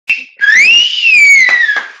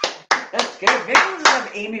good. Maybe we'll just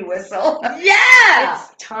have Amy whistle. Yeah! It's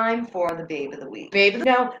time for the Babe of the Week.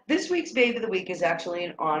 Now, this week's Babe of the Week is actually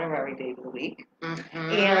an honorary Babe of the Week. Mm-hmm.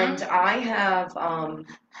 And I have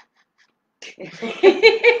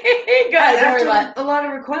a lot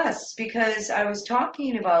of requests because I was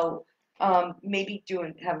talking about maybe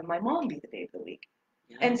having my mom be the Babe of the Week.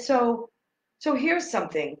 Yeah. And so here's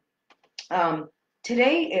something.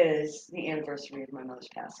 Today is the anniversary of my mother's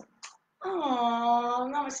passing. Oh,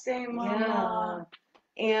 namaste, Mama.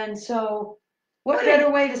 Yeah. And so, what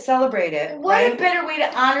better way to celebrate it? What a better way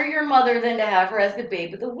to honor your mother than to have her as the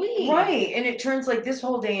Babe of the Week. Right. And it turns like this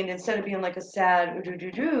whole day, and instead of being like a sad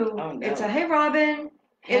no. it's a hey Robin.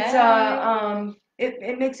 Hey. It's a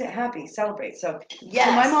it makes it happy. Celebrate. So yes.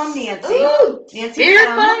 So my mom Nancy. Ooh, Nancy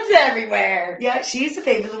spirit buns everywhere. Yeah, she's the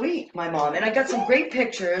Babe of the Week, my mom. And I got some great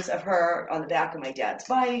pictures of her on the back of my dad's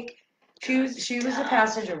bike. She was a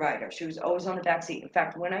passenger rider. She was always on the back seat. In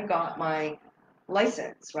fact, when I got my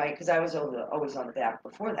license, right, because I was always on the back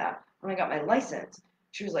before that. When I got my license,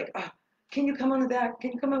 she was like, oh, can you come on the back?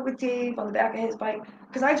 Can you come up with Dave on the back of his bike?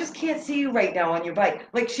 Because I just can't see you right now on your bike.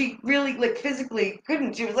 Like, she really, like, physically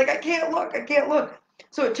couldn't. She was like, I can't look.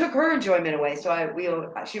 So it took her enjoyment away. So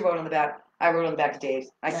she rode on the back. I rode on the back of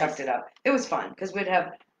Dave's. I sucked it up. It was fun because we'd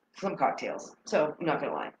have some cocktails. So I'm not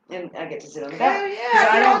gonna lie, and I get to sit on the back. Hell yeah!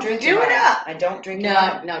 I don't drink and ride. I don't drink.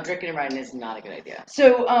 No, drinking and riding is not a good idea.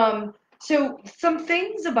 So some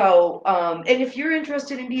things about and if you're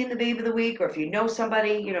interested in being the Babe of the Week, or if you know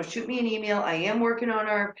somebody, shoot me an email. I am working on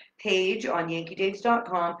our page on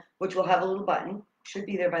yankeedates.com, which will have a little button. Should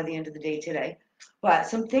be there by the end of the day today. But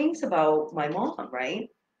some things about my mom, right?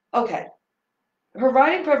 Okay. Her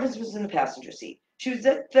riding preference was in the passenger seat.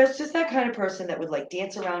 That's just that kind of person that would like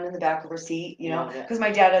dance around in the back of her seat, because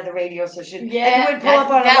my dad had the radio, so she would pull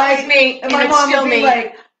up on a light, me, and my mom would be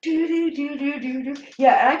like, do do do do do do.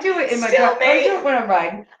 Yeah, and I do it in my car. I do it when I'm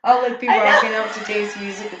riding. I'll like be rocking out to Dave's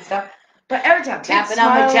music and stuff. But every time, tapping on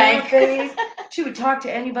my tank, face, she would talk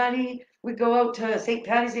to anybody. We'd go out to St.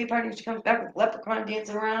 Patty's Day party. She comes back with leprechaun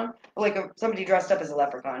dancing around, like somebody dressed up as a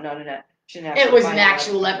leprechaun. Not in that. It was an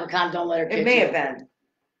actual leprechaun. Don't let her. It may have been.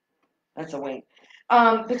 That's a wink.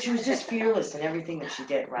 But she was just fearless in everything that she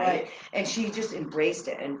did, right? And she just embraced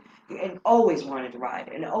it and always wanted to ride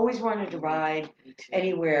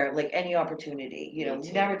anywhere, like any opportunity,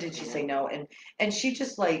 never did she say no. And she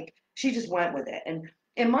just went with it.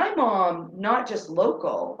 And my mom, not just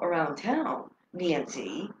local around town,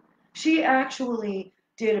 Nancy, she actually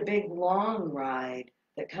did a big long ride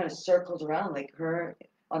that kind of circled around, like her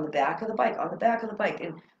on the back of the bike.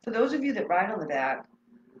 And for those of you that ride on the back,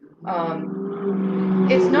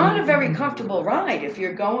 it's not a very comfortable ride if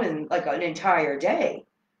you're going like an entire day.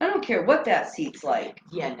 I don't care what that seat's like.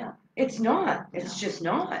 Yeah, no. It's not. It's just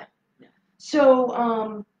not. No.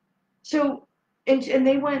 So, and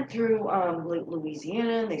they went through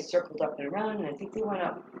Louisiana, and they circled up and around, and I think they went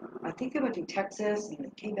through Texas, and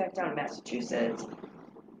they came back down to Massachusetts.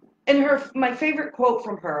 And my favorite quote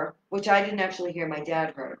from her, which I didn't actually hear, my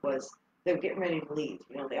dad heard, was they were getting ready to leave.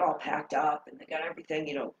 They all packed up, and they got everything,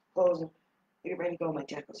 clothes. They get ready to go. My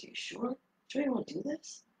dad goes, are you sure? Sure you want to do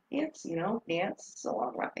this? Nance, Nance, it's a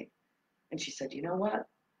long ride. And she said, you know what?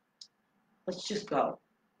 Let's just go.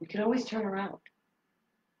 We can always turn around.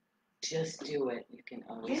 Just do it. You can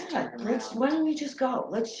always turn around. Why don't we just go?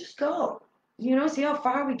 Let's just go. See how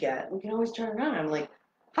far we get. We can always turn around. I'm like,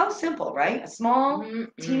 how simple, right? A small,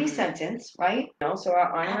 teeny sentence, right? So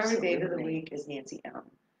our honorary Babe of the Week is Nancy M.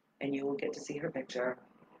 And you will get to see her picture.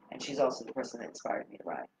 And she's also the person that inspired me to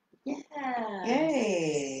ride. Yes.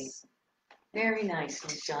 Yay. Very nice,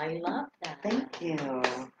 Michelle. I love that. Thank you.